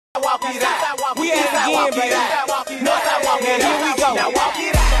it out. We at it again, baby. North side walk it out. Here we go. Now walk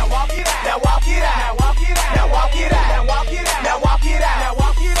it out. Now walk it out. Now walk it out. Now walk it out. Now walk it out. Now walk it out. Now walk it out. Now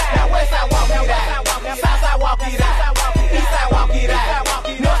walk it out. Now west side walk it out. South side walk it out. East side walk it out.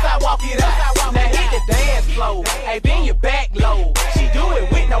 North side walk it out. Now hit the dance floor. Hey, bend your back low. She do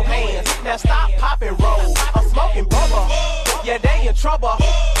it with no hands. Now stop, pop and roll. I'm smoking bubble. Yeah, they in trouble.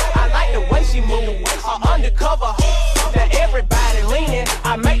 I like the way she move. Undercover. Now everybody leaning.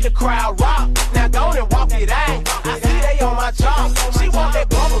 I make the crowd rock. Now go and walk it out. I see they on my job. She want that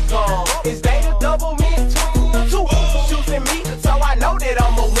bubble gum. Is they the double mint? Two shooting me, so I know that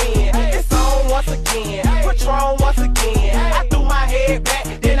I'ma win. It's on once again. Patron once again. I threw my head back,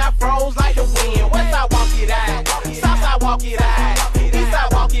 then I froze like the wind. West side walk it out. South side walk it out. East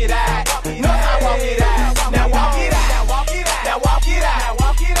side walk it out. North side walk it out. Now walk it out. Now walk it out. Now walk it out. Now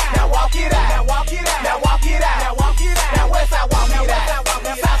walk it out. Now walk it out. Now walk it out. Now walk it out. Now walk it out. Now west side walk it out.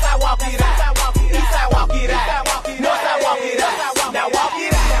 South side walk it out. East side walk it out. North side walk it out. Now walk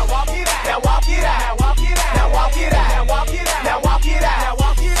it out. Now walk it out. Now walk it out. Now walk it out. Now walk it out. Now walk it out. Now walk it out. Now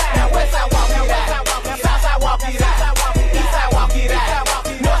walk it out. Now west side walk it out. South side walk it out. East side walk it out.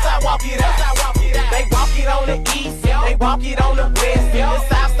 North side walk it out. They walk it on the east. They walk it on the west. The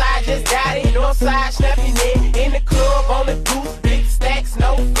south side just got it. North side